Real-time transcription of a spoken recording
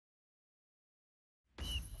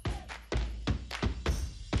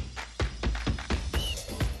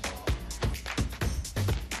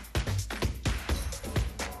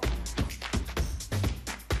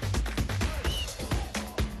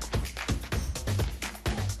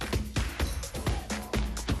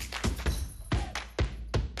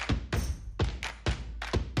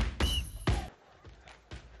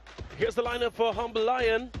Here's the lineup for Humble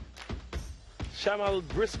Lion. Shamal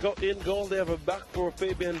Briscoe in goal. They have a back for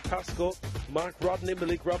Fabian Pasco, Mark Rodney,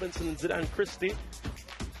 Malik Robinson, and Zidane Christie.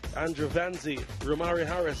 Andrew Vanzi, Romari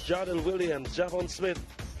Harris, Jardel Williams, Javon Smith,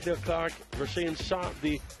 Claire Clark, Rasheen Sharp,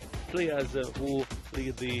 the players who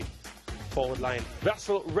lead the forward line.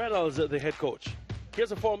 Vassal Reynolds, the head coach.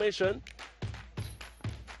 Here's a formation.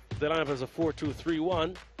 The lineup is a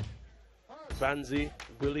 4-2-3-1. Vanzi,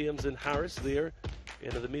 Williams, and Harris there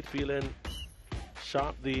into the midfield, and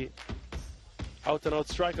Sharp, the out-and-out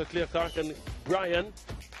striker, Claire Clark and Brian,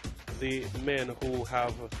 the men who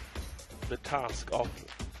have the task of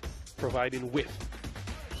providing width.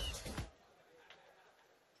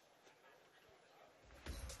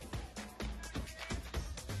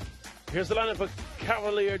 Here's the lineup for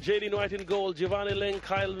Cavalier. Jaden White in goal, Giovanni Ling,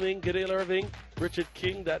 Kyle Ming, Gadale Irving, Richard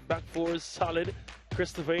King. That back four is solid.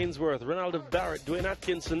 Christopher Ainsworth, Ronaldo Barrett, Dwayne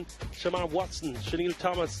Atkinson, Shamar Watson, Chanel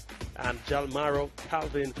Thomas, and Jalmaro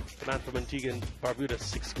Calvin, the man from Antigua and Barbuda.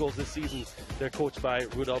 6 goals this season. They're coached by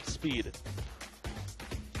Rudolph Speed.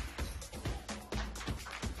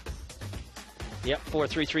 Yep,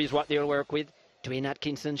 4-3-3 is what they'll work with. Dwayne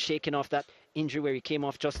Atkinson shaking off that injury where he came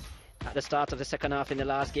off just at the start of the second half in the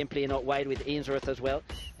last game, playing out wide with Ainsworth as well.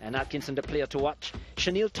 And Atkinson, the player to watch.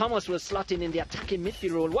 Chanel Thomas was slotting in the attacking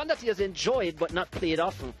midfield role, one that he has enjoyed but not played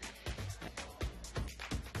often.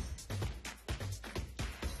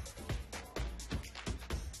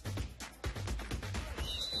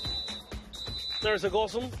 There's a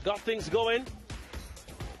Gosson, got things going.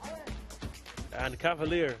 And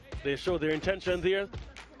Cavalier, they show their intention there.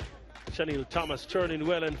 Chanel Thomas turning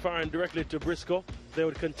well and firing directly to Briscoe. They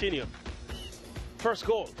would continue. First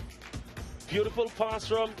goal. Beautiful pass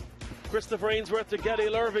from Christopher Ainsworth to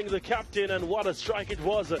Gadale Irving, the captain, and what a strike it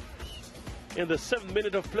was in the 7th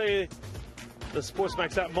minute of play. The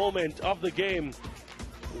SportsMax that moment of the game.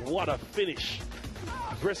 What a finish.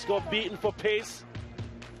 Briscoe beaten for pace.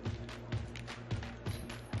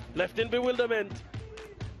 Left in bewilderment.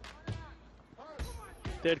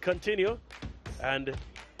 They'd continue. And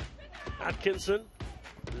Atkinson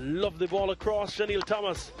loved the ball across. Chanel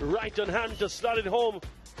Thomas right on hand to slot it home.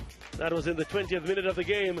 That was in the 20th minute of the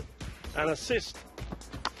game. An assist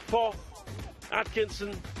for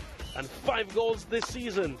Atkinson, and 5 goals this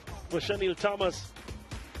season for Chanel Thomas,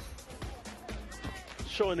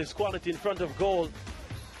 showing his quality in front of goal.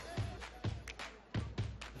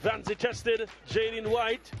 Vanzi tested, Jaden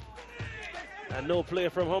White, and no player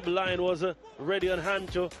from Humble Lion was ready on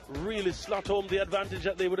hand to really slot home the advantage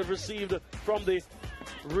that they would have received from the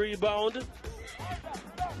rebound.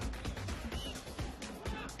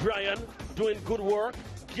 Brian doing good work,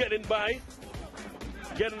 getting by,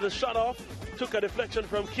 getting the shot off, took a deflection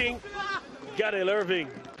from King. Gadale Irving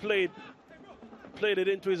played it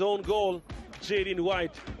into his own goal. Jaden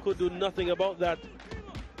White could do nothing about that.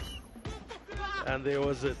 And there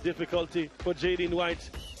was a difficulty for Jaden White.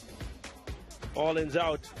 All ends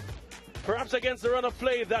out. Perhaps against the run of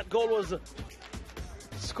play, that goal was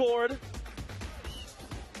scored.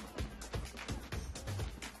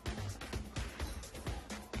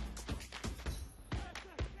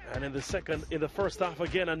 And in the first half,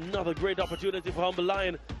 again, another great opportunity for Humble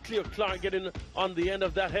Lion. Cleo Clark getting on the end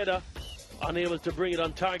of that header, unable to bring it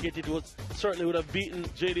on target. It was certainly would have beaten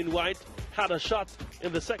Jaden White. Had a shot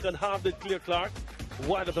in the second half, did Cleo Clark,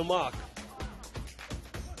 wide of the mark.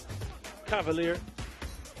 Cavalier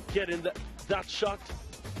getting that shot.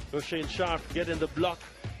 Rasheen Sharp getting the block.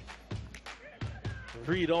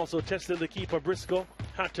 Reed also testing the keeper. Briscoe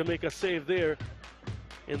had to make a save there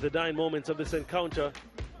in the dying moments of this encounter.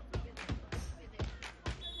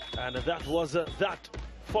 And that was that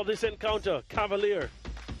for this encounter. Cavalier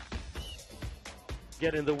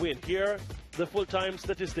getting the win. Here, the full-time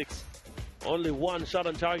statistics. Only 1 shot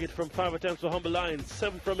on target from 5 attempts for Humble Lion,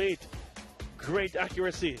 7 from 8. Great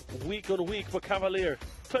accuracy, week on week for Cavalier.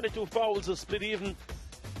 22 fouls, a split even.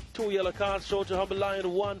 2 yellow cards shown to Humble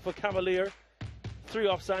Lion, 1 for Cavalier. 3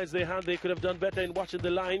 offsides they had. They could have done better in watching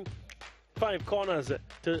the line. 5 corners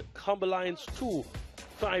to Humble Lion's 2.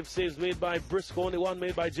 5 saves made by Briscoe, only 1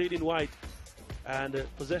 made by Jaden White. And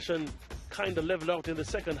possession kind of leveled out in the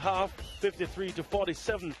second half,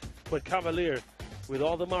 53-47 for Cavalier with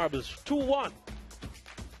all the marbles. 2-1.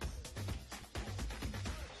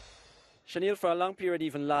 Chanel, for a long period,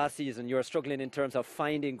 even last season, you were struggling in terms of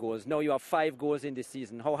finding goals. Now you have 5 goals in this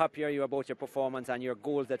season. How happy are you about your performance and your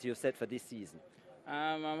goals that you set for this season?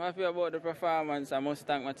 I'm happy about the performance. I must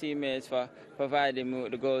thank my teammates for providing me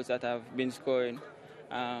with the goals that I've been scoring.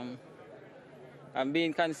 I'm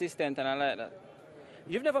being consistent, and I like that.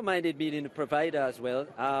 You've never minded being a provider as well.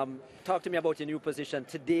 Talk to me about your new position.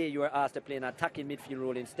 Today you were asked to play an attacking midfield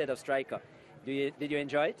role instead of striker. Did you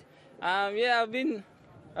enjoy it? Yeah,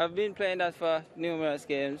 I've been playing that for numerous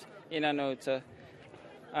games, in and out. So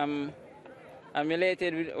I'm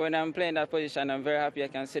elated when I'm playing that position. I'm very happy I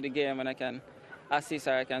can see the game and I can assist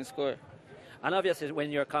or I can score. And obviously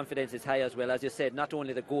when your confidence is high as well, as you said, not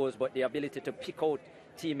only the goals but the ability to pick out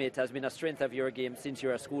teammates has been a strength of your game since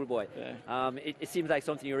you're a schoolboy. Yeah. It seems like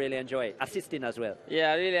something you really enjoy, assisting as well.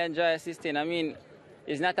 Yeah, I really enjoy assisting. I mean,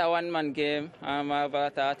 it's not a one-man game. I have a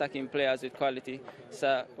lot of attacking players with quality.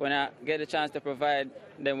 So when I get the chance to provide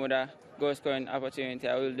them with a goal-scoring opportunity,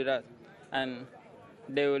 I will do that. And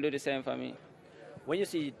they will do the same for me. When you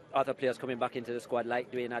see other players coming back into the squad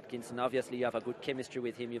like Dwayne Atkinson, obviously you have a good chemistry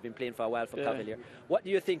with him. You've been playing for a while for Cavalier. What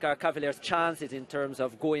do you think are Cavalier's chances in terms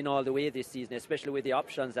of going all the way this season, especially with the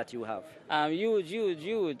options that you have?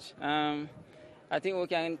 Huge. I think we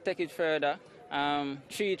can take it further.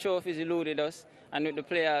 3 trophies eluded us, and with the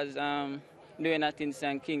players, Dwayne Atkinson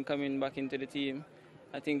and King coming back into the team,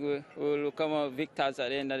 I think we will come out victors at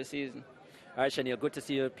the end of the season. All right, Shaniel, good to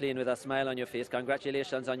see you playing with a smile on your face.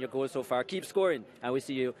 Congratulations on your goal so far. Keep scoring, and we'll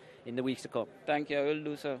see you in the weeks to come. Thank you, I will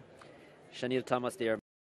do so. Shaniel Thomas there.